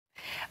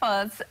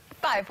Well, it's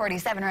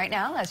 5:47 right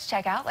now. Let's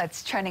check out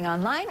what's trending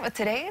online with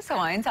today's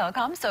Hawaiian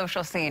Telecom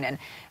social scene. And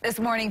this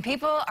morning,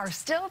 people are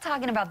still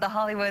talking about the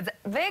Hollywood's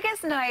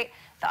biggest night,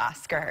 the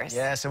Oscars.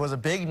 Yes, it was a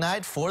big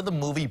night for the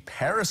movie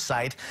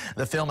Parasite,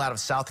 the film out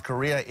of South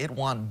Korea. It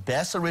won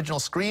Best Original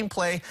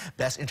Screenplay,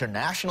 Best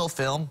International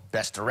Film,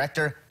 Best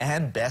Director,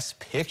 and Best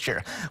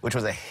Picture, which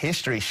was a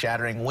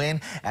history-shattering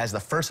win as the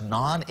first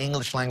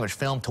non-English language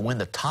film to win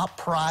the top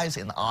prize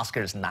in the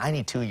Oscars'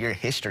 92-year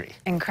history.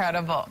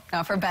 Incredible.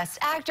 Now, for Best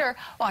Actor,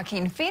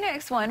 Joaquin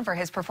Phoenix won for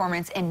his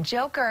performance in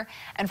Joker,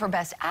 and for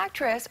Best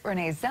Actress,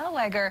 Renee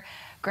Zellweger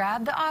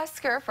grabbed the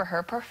Oscar for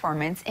her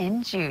performance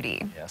in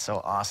Judy. Yeah,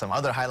 so awesome.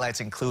 Other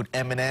highlights include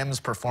Eminem's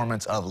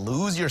performance of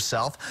Lose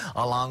Yourself,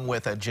 along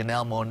with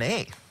Janelle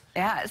Monáe.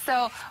 Yeah,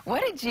 so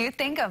what did you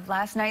think of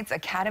last night's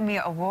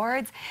Academy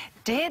Awards?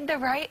 Did the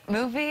right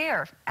movie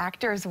or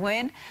actors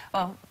win?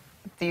 Well,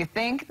 do you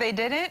think they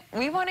didn't?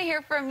 We want to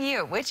hear from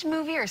you. Which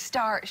movie or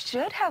star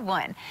should have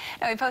won?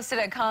 Now, we posted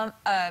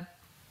a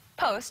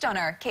post on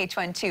our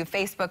KH12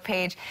 Facebook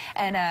page,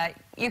 and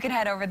you can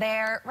head over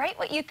there, write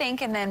what you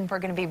think, and then we're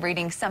going to be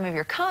reading some of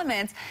your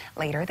comments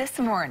later this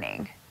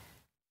morning.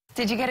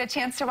 Did you get a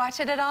chance to watch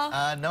it at all?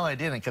 No, I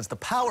didn't, because the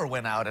power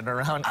went out at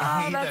around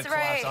 8 that's o'clock.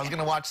 right. So I was going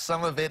to watch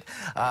some of it,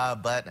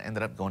 but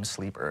ended up going to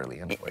sleep early,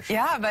 unfortunately.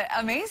 Yeah, but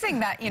amazing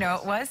that,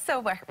 it was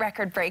so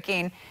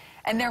record-breaking.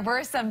 And there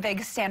were some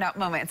big standout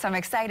moments. I'm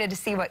excited to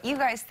see what you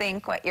guys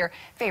think, what your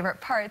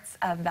favorite parts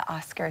of the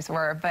Oscars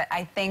were. But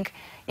I think,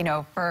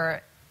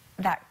 for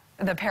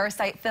the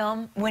Parasite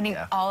film winning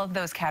all of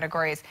those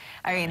categories,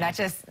 I mean, that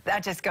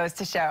just goes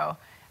to show,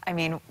 I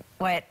mean,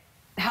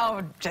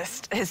 how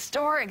just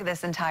historic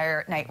this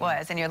entire night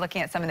was. And you're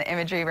looking at some of the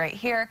imagery right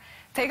here.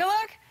 Take a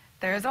look.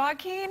 There's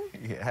Joaquin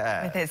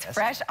with his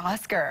fresh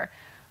Oscar.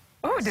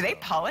 Oh, do they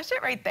polish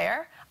it right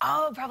there?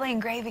 Oh, probably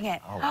engraving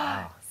it. Oh,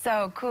 wow.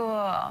 So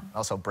cool.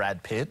 Also,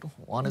 Brad Pitt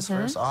won his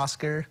first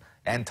Oscar,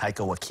 and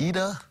Taika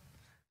Waititi.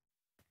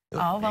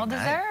 All well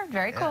deserved.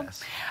 Very cool.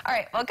 Yes. All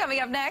right, well, coming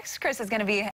up next, Chris is going to be